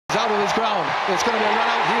Out of his ground. It's going to be a run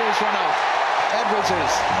out. He is run out. Edwards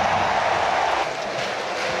is.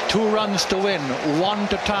 2 runs to win, 1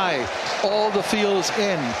 to tie. All the field's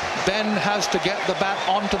in. Ben has to get the bat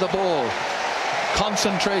onto the ball.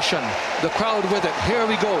 Concentration. The crowd with it. Here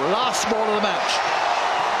we go. Last ball of the match.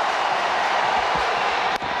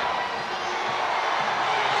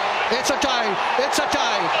 It's a tie. It's a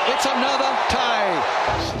tie. It's another tie.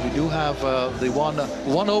 So we do have the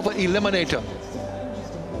one over eliminator.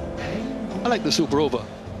 I like the super over.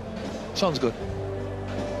 Sounds good.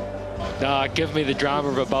 No, give me the drama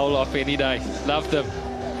of a bowl-off any day. Love them.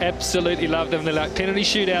 Absolutely love them. They're like penalty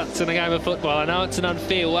shootouts in a game of football. I know it's an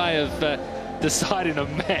unfair way of deciding a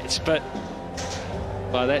match, but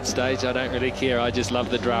by that stage, I don't really care. I just love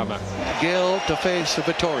the drama. Gayle to face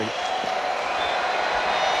Vittori.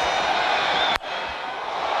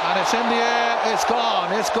 And it's in the air. It's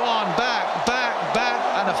gone. It's gone. Back, back, back,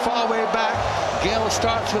 and a far way back. Gayle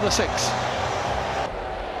starts with a 6.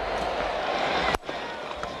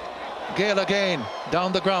 Gayle again,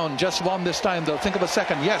 down the ground, just one this time. They'll think of a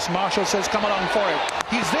second. Yes, Marshall says come along for it.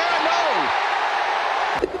 He's there, no!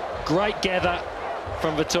 Great gather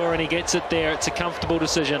from Vittori, and he gets it there. It's a comfortable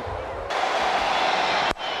decision.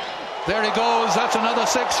 There he goes. That's another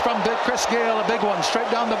 6 from Chris Gayle, a big one,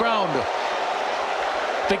 straight down the ground.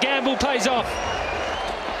 The gamble pays off.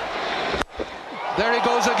 There he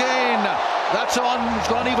goes again. That's on. It's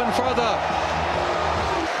gone even further.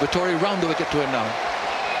 Vittori round the wicket to him now.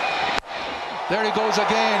 There he goes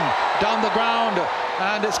again, down the ground,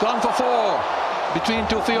 and it's gone for 4 between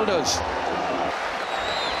 2 fielders.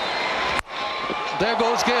 There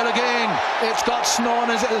goes Gayle again. It's got snow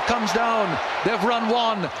as it comes down. They've run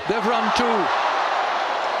 1, they've run 2.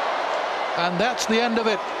 And that's the end of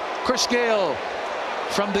it. Chris Gayle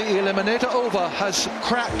from the eliminator over has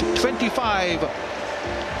cracked 25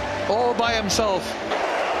 all by himself.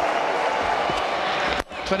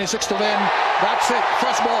 26 to win. That's it.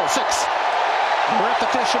 First ball, 6.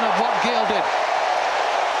 Repetition of what Gayle did.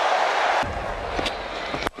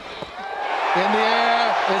 In the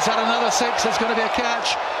air, is that another 6? It's going to be a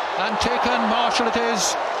catch and taken. Marshall it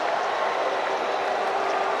is.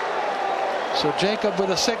 So Jacob with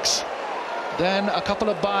a 6, then a couple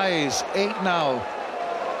of byes, 8 now.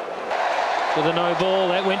 With a no ball,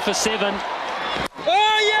 that went for 7.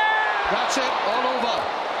 Oh yeah! That's it, all over.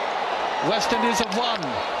 West Indies have won.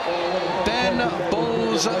 Ben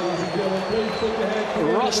bowls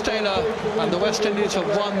Ross Taylor, and the West Indies have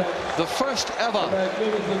won the first ever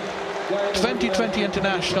 2020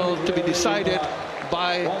 international to be decided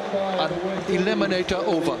by an eliminator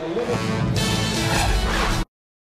over.